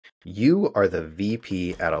You are the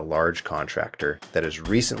VP at a large contractor that has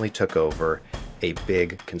recently took over a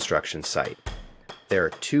big construction site. There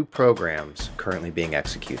are two programs currently being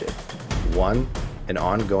executed. One, an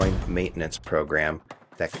ongoing maintenance program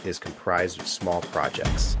that is comprised of small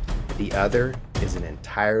projects. The other is an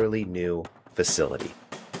entirely new facility.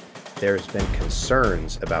 There has been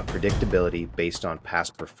concerns about predictability based on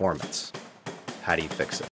past performance. How do you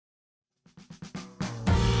fix it?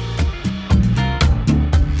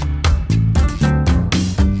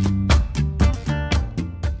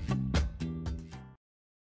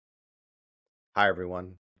 Hi,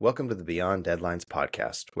 everyone. Welcome to the Beyond Deadlines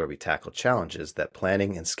podcast, where we tackle challenges that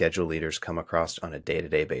planning and schedule leaders come across on a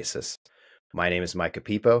day-to-day basis. My name is Micah,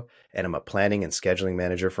 and I'm a planning and scheduling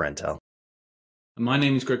manager for Intel. And my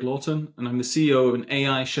name is Greg Lawton, and I'm the CEO of an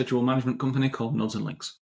AI schedule management company called Nodes and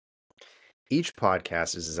Links. Each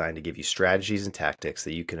podcast is designed to give you strategies and tactics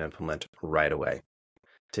that you can implement right away.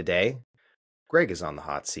 Today, Greg is on the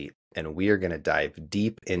hot seat, and we are going to dive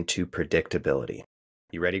deep into predictability.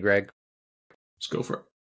 You ready, Greg? Let's go for it.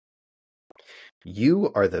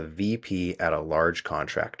 You are the VP at a large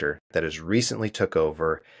contractor that has recently took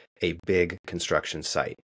over a big construction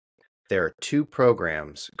site. There are two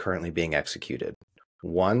programs currently being executed.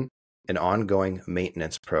 One, an ongoing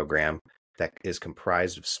maintenance program that is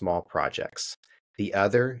comprised of small projects. The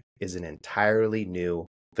other is an entirely new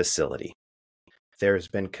facility. There has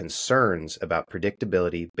been concerns about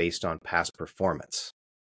predictability based on past performance.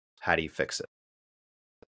 How do you fix it?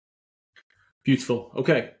 Beautiful.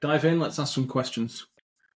 Okay, dive in. Let's ask some questions.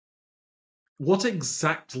 What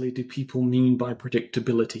exactly do people mean by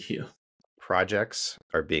predictability here? Projects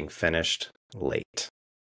are being finished late.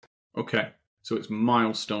 Okay, so it's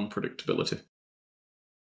milestone predictability.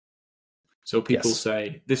 So people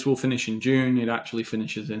say, this will finish in June, it actually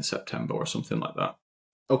finishes in September or something like that.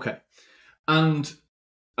 Okay, and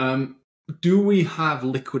do we have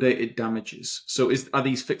liquidated damages? So are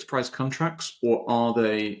these fixed price contracts, or are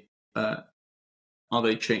they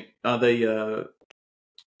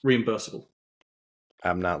reimbursable?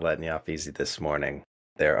 I'm not letting you off easy this morning.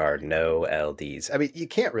 There are no LDs. I mean, you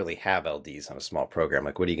can't really have LDs on a small program.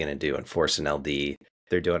 Like, what are you going to do? Enforce an LD?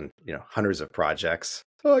 They're doing, hundreds of projects.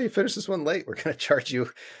 Oh, you finished this one late. We're going to charge you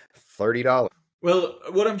 $30. Well,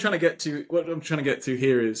 what I'm trying to get to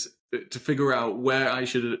here is to figure out where I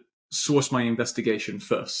should source my investigation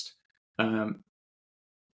first.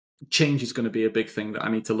 Change is going to be a big thing that I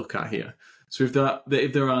need to look at here. So if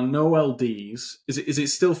there are no LDs, is it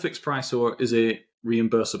still fixed price or is it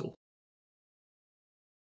reimbursable?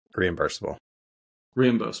 Reimbursable.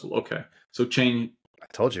 Reimbursable. Okay. So change. I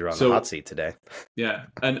told you you're on the hot seat today. Yeah,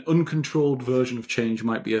 an uncontrolled version of change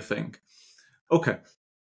might be a thing. Okay.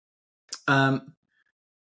 Right.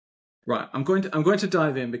 I'm going to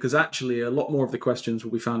dive in because actually a lot more of the questions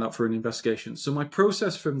will be found out for an investigation. So my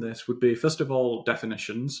process from this would be, first of all,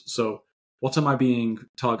 definitions. So what am I being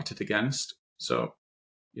targeted against? So,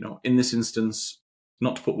 in this instance,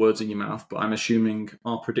 not to put words in your mouth, but I'm assuming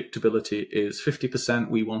our predictability is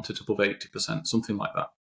 50%. We want it above 80%, something like that.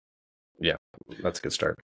 Yeah, that's a good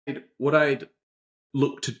start. What I'd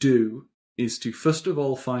look to do is to, first of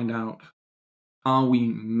all, find out, are we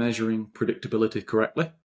measuring predictability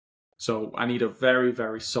correctly? So I need a very,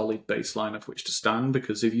 very solid baseline of which to stand,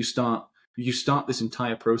 because if you start this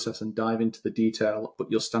entire process and dive into the detail,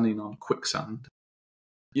 but you're standing on quicksand,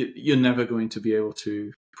 you're never going to be able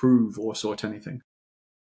to prove or sort anything.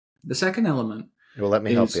 The second element. Well, let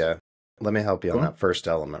me help you. Let me help you on that first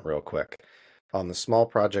element real quick. On the small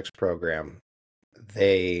projects program,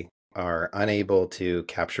 they are unable to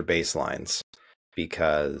capture baselines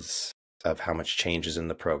because of how much change is in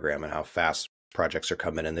the program and how fast projects are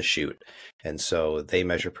coming in the chute. And so they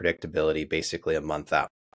measure predictability basically a month out.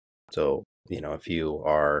 So, if you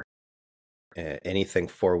are anything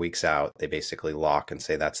 4 weeks out, they basically lock and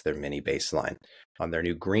say that's their mini baseline. On their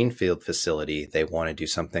new greenfield facility, they want to do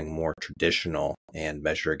something more traditional and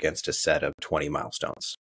measure against a set of 20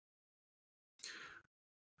 milestones.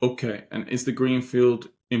 Okay, and is the greenfield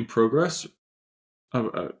in progress?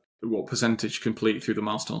 What percentage complete through the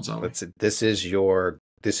milestones are we? This is your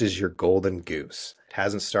golden goose. It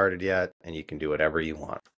hasn't started yet, and you can do whatever you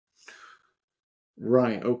want.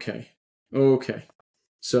 Right, okay.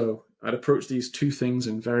 So I'd approach these two things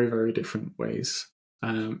in very, very different ways.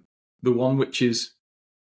 The one which is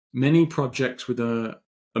many projects with a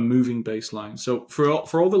moving baseline. So for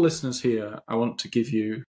all the listeners here, I want to give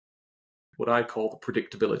you what I call the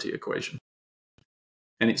predictability equation.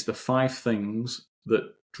 And it's the 5 things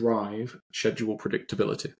that drive schedule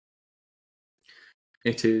predictability.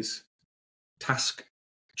 It is task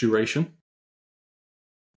duration.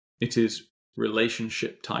 It is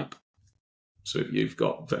relationship type. So if you've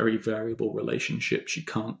got very variable relationships, you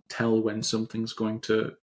can't tell when something's going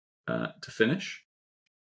to finish.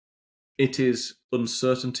 It is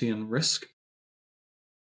uncertainty and risk.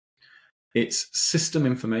 It's system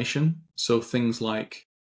information, so things like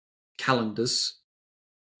calendars.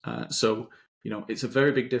 So, it's a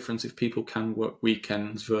very big difference if people can work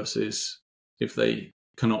weekends versus if they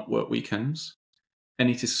cannot work weekends. And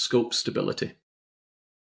it is scope stability.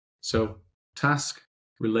 So, task,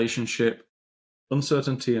 relationship,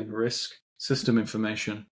 uncertainty and risk, system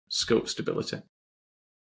information, scope stability.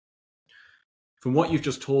 From what you've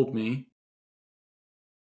just told me,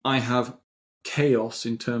 I have chaos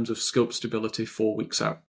in terms of scope stability 4 weeks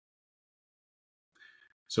out.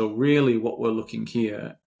 So really what we're looking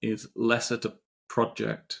here is less at a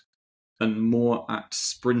project and more at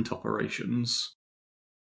sprint operations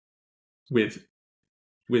with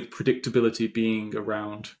predictability being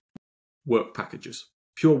around work packages,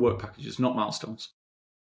 pure work packages, not milestones.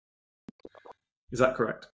 Is that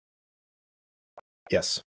correct?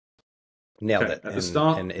 Yes. Nailed it. At the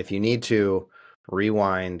start, and if you need to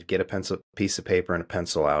rewind, get a piece of paper and a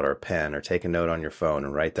pencil out or a pen, or take a note on your phone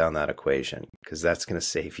and write down that equation, because that's going to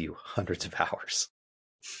save you hundreds of hours.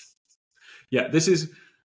 Yeah,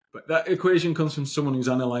 but that equation comes from someone who's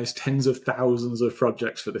analyzed tens of thousands of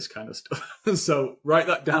projects for this kind of stuff. So write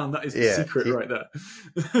that down. That is the secret right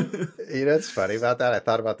there. What's funny about that? I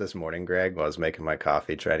thought about this morning, Greg, while I was making my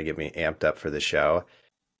coffee, trying to get me amped up for the show.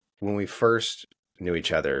 When we first knew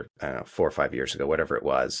each other, I don't know, 4 or 5 years ago, whatever it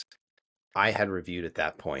was, I had reviewed at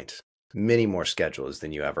that point many more schedules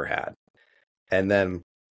than you ever had. And then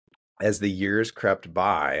as the years crept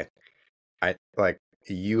by,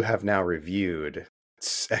 you have now reviewed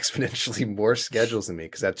exponentially more schedules than me,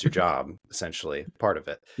 because that's your job, essentially, part of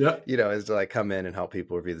it. Yeah. Is to come in and help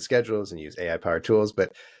people review the schedules and use AI powered tools.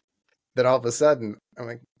 But then all of a sudden, I'm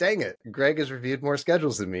like, dang it, Greg has reviewed more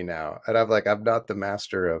schedules than me now. And I'm like, I'm not the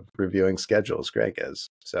master of reviewing schedules, Greg is.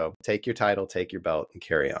 So take your title, take your belt, and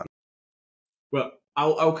carry on. Well,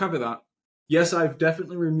 I'll cover that. Yes, I've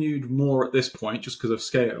definitely reviewed more at this point just because of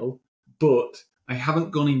scale, but I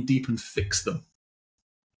haven't gone in deep and fixed them.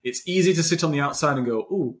 It's easy to sit on the outside and go,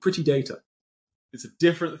 ooh, pretty data. It's a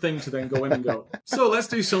different thing to then go in and go, so let's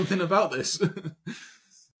do something about this.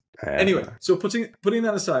 Anyway, so putting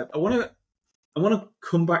that aside, I want to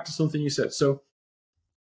come back to something you said. So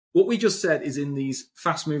what we just said is in these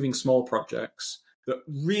fast-moving small projects that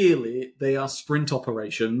really they are sprint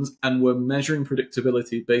operations, and we're measuring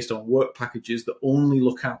predictability based on work packages that only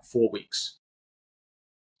look out 4 weeks.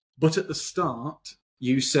 But at the start,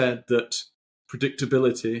 you said that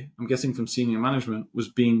predictability, I'm guessing from senior management, was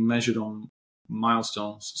being measured on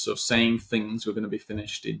milestones. So saying things were going to be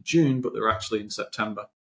finished in June, but they're actually in September.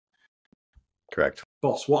 Correct.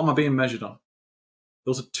 Boss, what am I being measured on?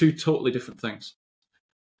 Those are two totally different things.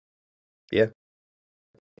 Yeah.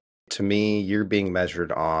 To me, you're being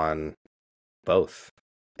measured on both.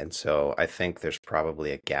 And so I think there's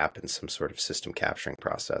probably a gap in some sort of system capturing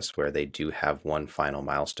process where they do have one final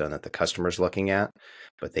milestone that the customer's looking at,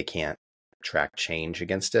 but they can't track change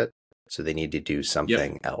against it. So they need to do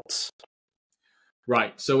something else.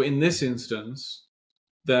 Right. So in this instance,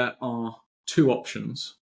 there are two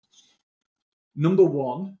options. Number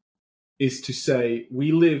one is to say,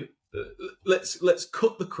 let's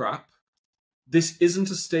cut the crap. This isn't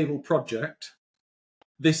a stable project.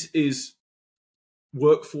 This is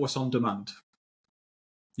workforce on demand.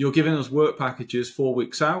 You're giving us work packages 4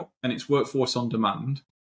 weeks out, and it's workforce on demand.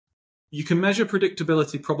 You can measure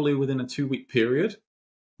predictability probably within a 2-week period,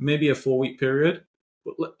 maybe a 4-week period.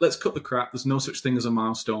 But let's cut the crap. There's no such thing as a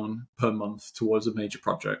milestone per month towards a major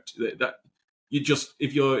project. That you just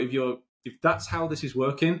if that's how this is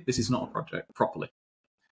working, this is not a project properly.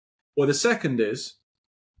 Or the second is,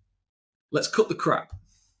 let's cut the crap.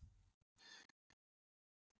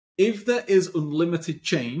 If there is unlimited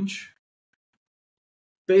change,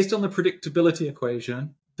 based on the predictability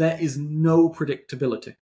equation, there is no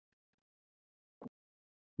predictability.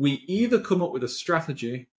 We either come up with a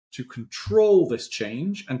strategy to control this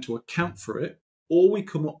change and to account for it, or we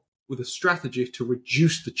come up with a strategy to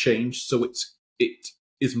reduce the change so it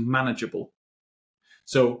is manageable.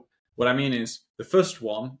 So what I mean is, the first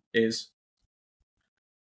one is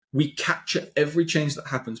we capture every change that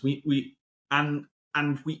happens. We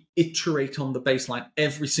iterate on the baseline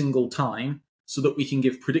every single time so that we can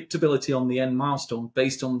give predictability on the end milestone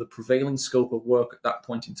based on the prevailing scope of work at that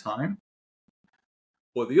point in time.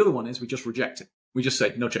 Or the other one is we just reject it. We just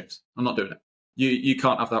say, no change. I'm not doing it. You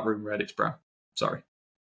can't have that room red. It's brown. Sorry.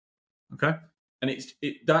 Okay? And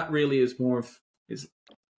that really is more of,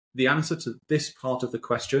 the answer to this part of the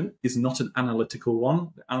question is not an analytical one.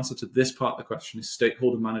 The answer to this part of the question is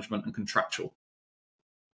stakeholder management and contractual.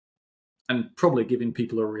 And probably giving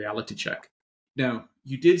people a reality check. Now,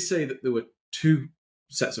 you did say that there were two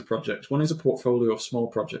sets of projects. One is a portfolio of small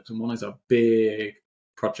projects, and one is a big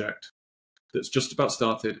project that's just about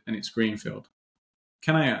started and it's greenfield.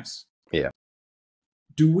 Can I ask? Yeah.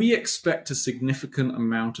 Do we expect a significant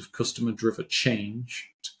amount of customer-driven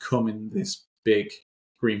change to come in this big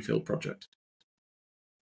greenfield project?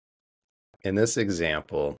 In this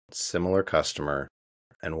example, similar customer,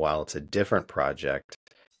 and while it's a different project,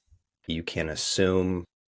 you can assume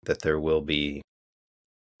that there will be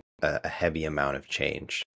a heavy amount of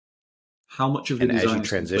change. How much of the design as you is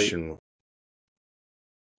transition, complete?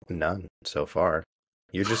 None so far.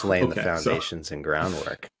 You're just laying the foundations and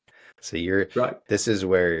groundwork. So right. This is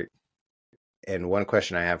where, and one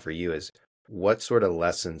question I have for you is, what sort of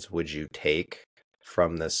lessons would you take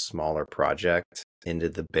from this smaller project into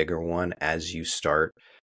the bigger one as you start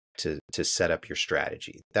to set up your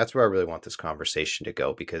strategy? That's where I really want this conversation to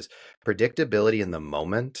go, because predictability in the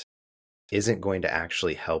moment isn't going to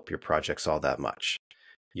actually help your projects all that much.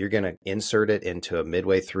 You're going to insert it into a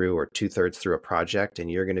midway through or 2/3 through a project, and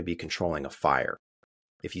you're going to be controlling a fire.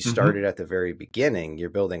 If you started at the very beginning,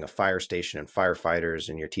 you're building a fire station and firefighters,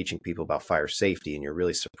 and you're teaching people about fire safety, and you're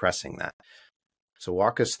really suppressing that. So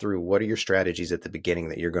walk us through, what are your strategies at the beginning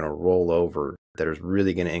that you're going to roll over that is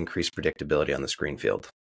really going to increase predictability on this greenfield?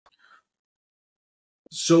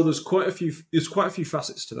 So there's quite a few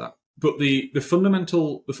facets to that. But the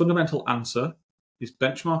fundamental answer is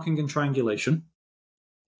benchmarking and triangulation,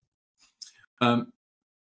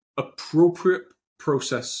 appropriate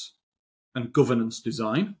process and governance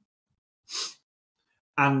design,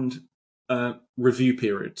 and review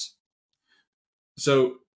periods.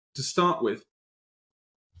 So to start with,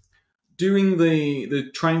 doing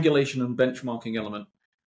the triangulation and benchmarking element,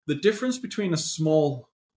 the difference between a small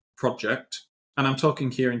project, and I'm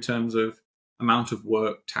talking here in terms of amount of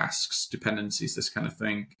work, tasks, dependencies, this kind of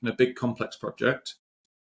thing, and a big complex project,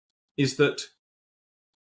 is that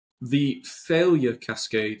the failure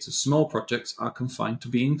cascades of small projects are confined to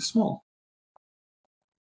being small.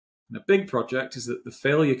 And a big project is that the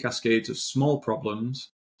failure cascades of small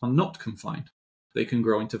problems are not confined. They can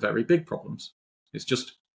grow into very big problems. It's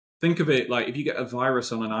just, think of it like if you get a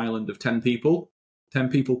virus on an island of 10 people, 10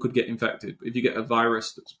 people could get infected. If you get a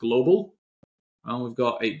virus that's global, well, we've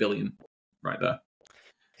got 8 billion right there.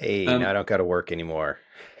 Hey, now I don't got to work anymore.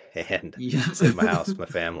 And sit in my house with my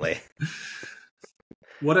family.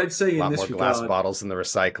 What I'd say in this regard, a lot more glass bottles in the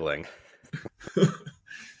recycling.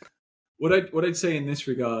 What I'd say in this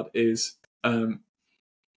regard is, I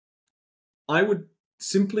would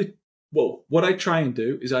simply, what I try and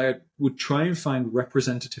do is I would try and find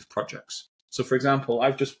representative projects. So, for example,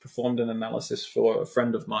 I've just performed an analysis for a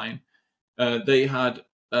friend of mine. They had,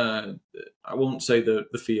 I won't say the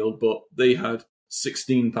field, but they had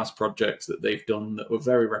 16 past projects that they've done that were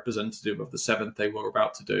very representative of the 7th they were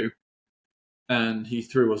about to do. And he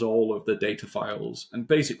threw us all of the data files, and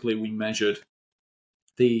basically we measured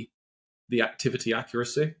the activity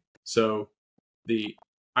accuracy. So the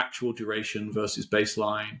actual duration versus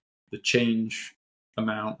baseline, the change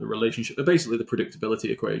amount, the relationship, basically the predictability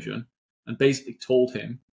equation, and basically told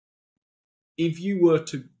him, if you were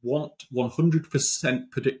to want 100%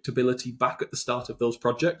 predictability back at the start of those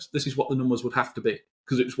projects, this is what the numbers would have to be,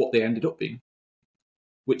 because it's what they ended up being,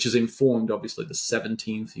 which has informed, obviously, the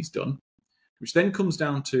 17th he's done, which then comes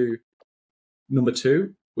down to number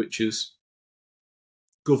 2, which is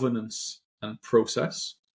governance and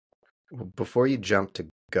process. Before you jump to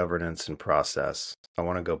governance and process, I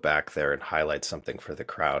want to go back there and highlight something for the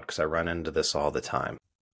crowd, because I run into this all the time.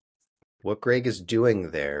 What Greg is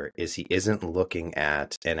doing there is he isn't looking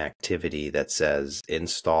at an activity that says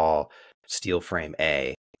install steel frame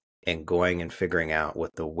A and going and figuring out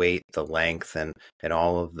what the weight, the length, and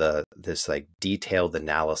all of this like detailed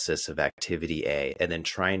analysis of activity A, and then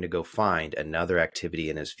trying to go find another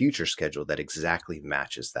activity in his future schedule that exactly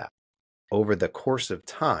matches that. Over the course of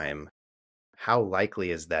time, how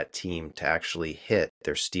likely is that team to actually hit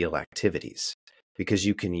their steel activities? Because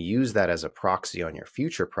you can use that as a proxy on your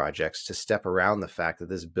future projects to step around the fact that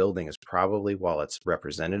this building is probably, while it's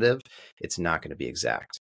representative, it's not going to be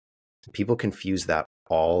exact. People confuse that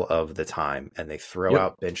all of the time, and they throw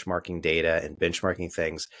out benchmarking data and benchmarking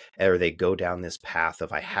things, or they go down this path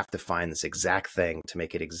of, I have to find this exact thing to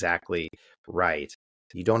make it exactly right.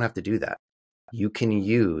 You don't have to do that. You can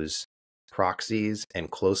use proxies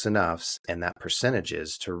and close enoughs and that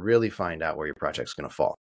percentages to really find out where your project's going to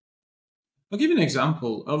fall. I'll give you an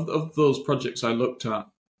example of those projects I looked at.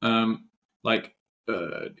 Like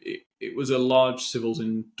it was a large civils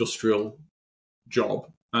industrial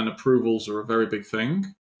job, and approvals are a very big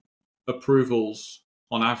thing. Approvals,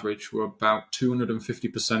 on average, were about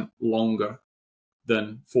 250% longer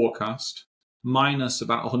than forecast, minus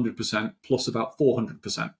about 100%, plus about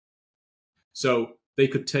 400%. So they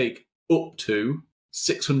could take up to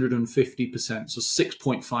 650%, so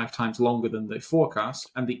 6.5 times longer than they forecast,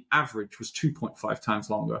 and the average was 2.5 times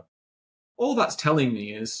longer. All that's telling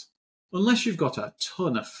me is, unless you've got a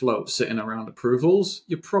ton of float sitting around approvals,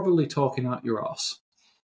 you're probably talking out your arse.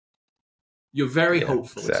 You're very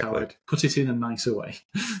hopeful, exactly. Is how I'd put it in a nicer way.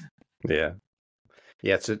 Yeah.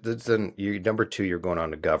 Yeah, so then number 2, you're going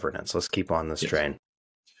on to governance. Let's keep on this train.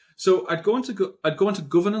 So I'd go into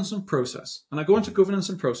governance and process. And I go into governance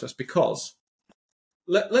and process because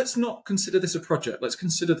let's not consider this a project. Let's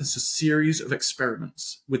consider this a series of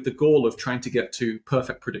experiments with the goal of trying to get to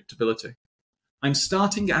perfect predictability. I'm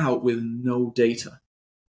starting out with no data.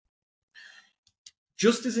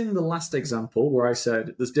 Just as in the last example where I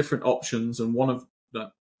said there's different options and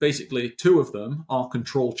basically 2 of them are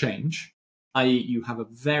control change, i.e. you have a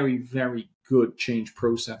very, very good change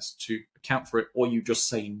process to account for it, or you just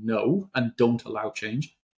say no and don't allow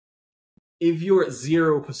change. If you're at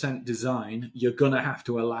 0% design, you're going to have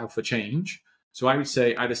to allow for change. So I would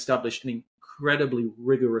say I'd establish an incredibly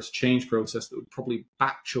rigorous change process that would probably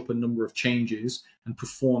batch up a number of changes and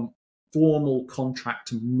perform formal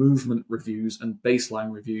contract movement reviews and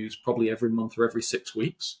baseline reviews probably every month or every 6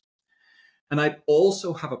 weeks. And I'd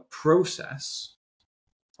also have a process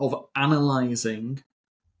of analyzing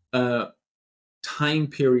time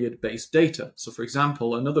period based data. So for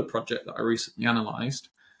example, another project that I recently analyzed,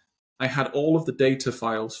 I had all of the data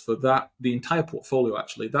files for the entire portfolio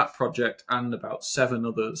actually, that project and about 7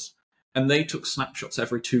 others, and they took snapshots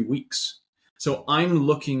every 2 weeks. So I'm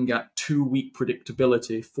looking at 2-week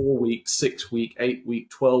predictability, 4-week, 6-week,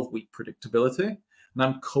 8-week, 12-week predictability, and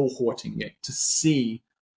I'm cohorting it to see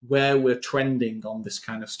where we're trending on this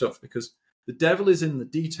kind of stuff, because the devil is in the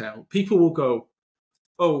detail. People will go,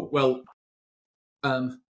 oh, well,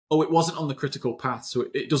 it wasn't on the critical path, so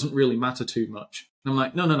it doesn't really matter too much. And I'm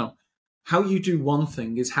like, no. How you do one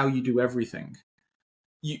thing is how you do everything.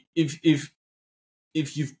 If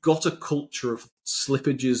you've got a culture of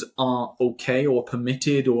slippages are okay or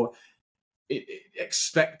permitted or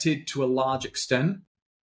expected to a large extent,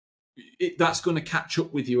 that's going to catch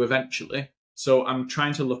up with you eventually. So I'm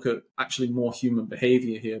trying to look at actually more human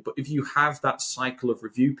behavior here. But if you have that cycle of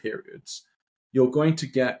review periods, you're going to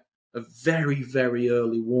get a very, very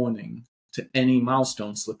early warning to any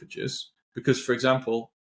milestone slippages. Because, for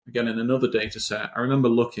example, again, in another data set, I remember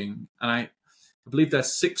looking, and I believe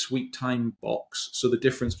there's 6-week time box. So the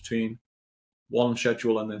difference between one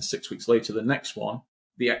schedule and then 6 weeks later, the next one,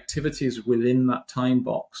 the activities within that time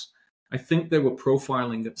box, I think they were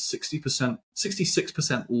profiling at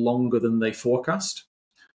 66% longer than they forecast,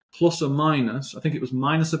 plus or minus, I think it was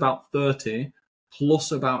minus about 30,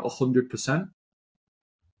 plus about 100%.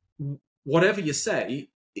 Whatever you say,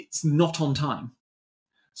 it's not on time.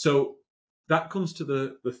 So that comes to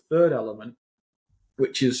the third element,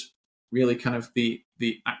 which is really kind of the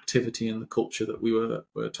activity and the culture that we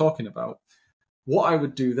were talking about. What I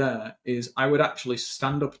would do there is I would actually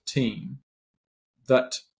stand up a team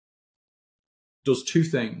that does 2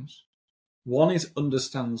 things. One is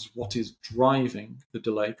understands what is driving the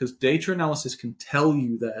delay, because data analysis can tell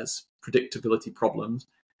you there's predictability problems.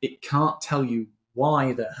 It can't tell you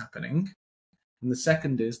why they're happening. And the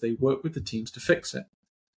second is they work with the teams to fix it.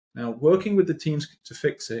 Now, working with the teams to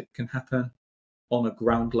fix it can happen on a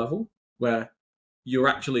ground level, where you're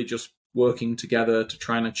actually just working together to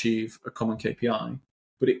try and achieve a common KPI,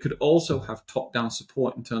 but it could also have top-down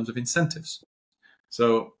support in terms of incentives.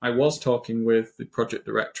 So I was talking with the project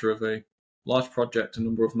director of a large project a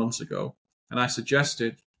number of months ago, and I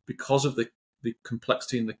suggested, because of the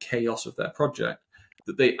complexity and the chaos of their project,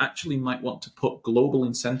 that they actually might want to put global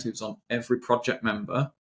incentives on every project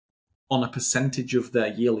member on a percentage of their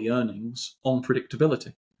yearly earnings on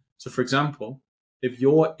predictability. So for example, if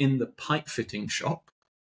you're in the pipe fitting shop,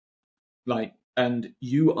 and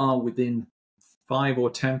you are within 5 or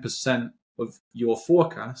 10% of your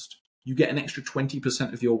forecast, you get an extra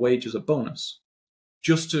 20% of your wage as a bonus,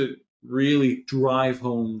 just to really drive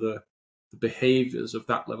home the behaviors of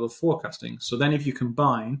that level of forecasting. So then if you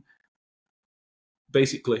combine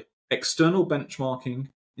basically external benchmarking,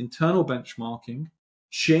 internal benchmarking,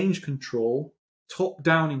 change control,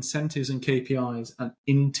 top-down incentives and KPIs, and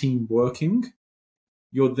in-team working,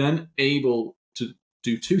 you're then able to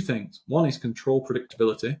do 2 things. One is control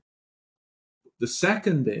predictability. The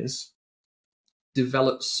second is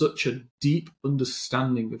developed such a deep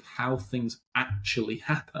understanding of how things actually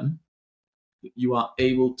happen that you are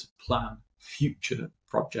able to plan future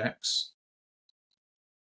projects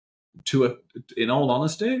in all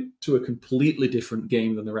honesty, to a completely different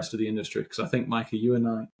game than the rest of the industry. Because I think, Micah, you and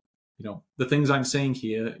I, the things I'm saying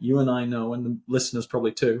here, you and I know, and the listeners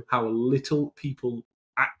probably too, how little people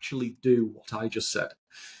actually do what I just said.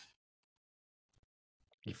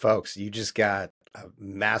 Folks, you just got a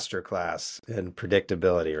masterclass in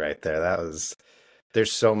predictability right there.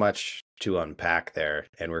 There's so much to unpack there,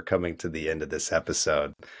 and we're coming to the end of this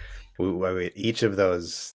episode. Each of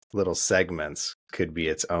those little segments could be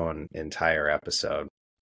its own entire episode.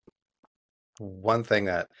 One thing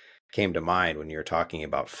that came to mind when you were talking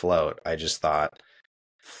about float, I just thought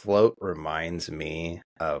float reminds me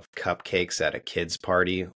of cupcakes at a kid's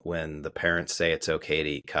party when the parents say it's okay to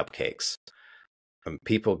eat cupcakes. And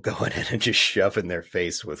people going in and just shoving their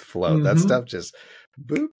face with float. Mm-hmm. That stuff just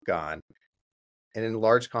boop, gone. And in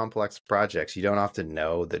large complex projects, you don't often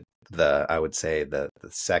know I would say the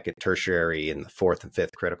second, tertiary, and the fourth and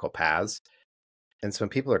fifth critical paths. And so when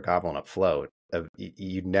people are gobbling up float,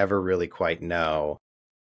 you never really quite know,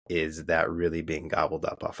 is that really being gobbled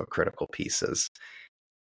up off of critical pieces?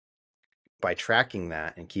 By tracking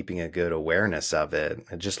that and keeping a good awareness of it,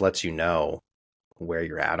 it just lets you know where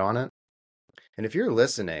you're at on it. And if you're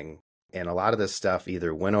listening and a lot of this stuff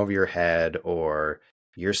either went over your head or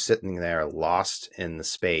you're sitting there lost in the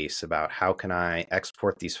space about how can I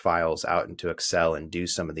export these files out into Excel and do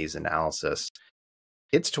some of these analysis,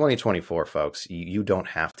 it's 2024, folks. You don't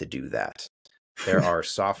have to do that. There are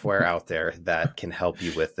software out there that can help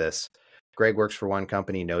you with this. Greg works for one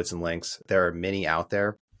company, Nodes and Links. There are many out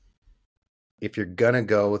there. If you're going to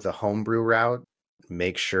go the homebrew route,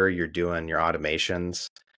 make sure you're doing your automations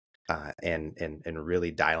and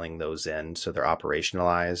really dialing those in so they're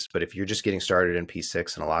operationalized. But if you're just getting started in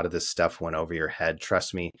P6 and a lot of this stuff went over your head,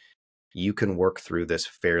 trust me, you can work through this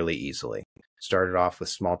fairly easily. Start it off with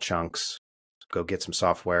small chunks, go get some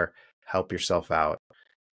software, help yourself out,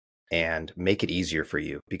 and make it easier for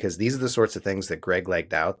you, because these are the sorts of things that Greg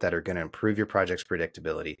laid out that are going to improve your project's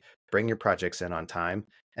predictability, bring your projects in on time,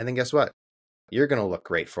 and then guess what? You're going to look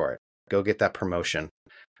great for it. Go get that promotion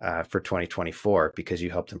for 2024 because you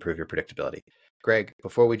helped improve your predictability. Greg,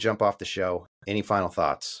 before we jump off the show, any final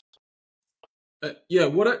thoughts?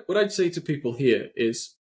 What I'd say to people here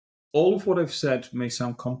is all of what I've said may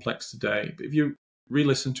sound complex today, but if you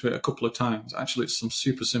re-listen to it a couple of times, actually it's some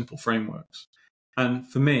super simple frameworks. And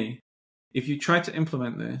for me, if you try to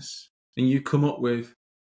implement this and you come up with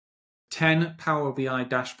 10 Power BI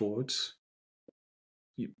dashboards,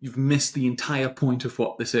 you've missed the entire point of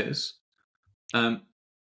what this is.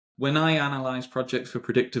 When I analyze projects for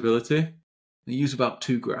predictability, I use about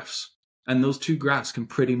 2 graphs. And those 2 graphs can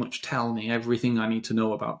pretty much tell me everything I need to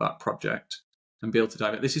know about that project and be able to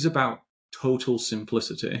dive in. This is about total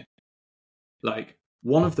simplicity. Like,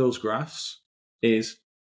 one of those graphs is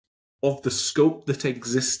of the scope that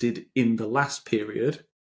existed in the last period,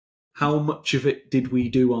 how much of it did we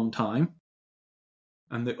do on time?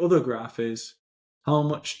 And the other graph is how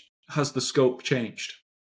much has the scope changed?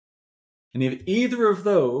 And if either of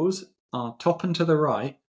those are top and to the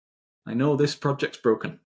right, I know this project's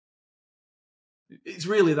broken. It's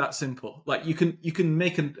really that simple. Like, you can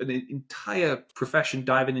make an entire profession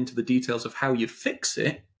diving into the details of how you fix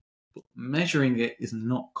it, but measuring it is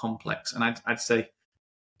not complex. And I'd say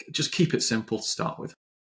just keep it simple to start with.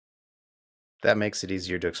 That makes it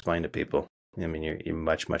easier to explain to people. I mean, you're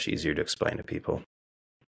much, much easier to explain to people.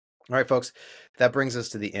 All right, folks, that brings us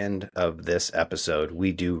to the end of this episode.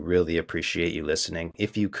 We do really appreciate you listening.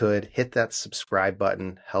 If you could hit that subscribe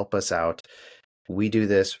button, help us out. We do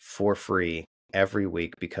this for free every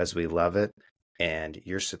week because we love it. And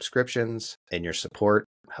your subscriptions and your support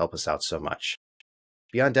help us out so much.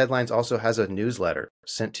 Beyond Deadlines also has a newsletter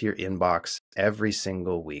sent to your inbox every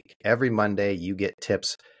single week. Every Monday, you get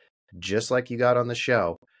tips just like you got on the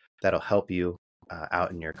show that'll help you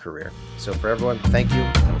out in your career. So for everyone, thank you,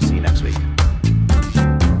 and we'll see you next week.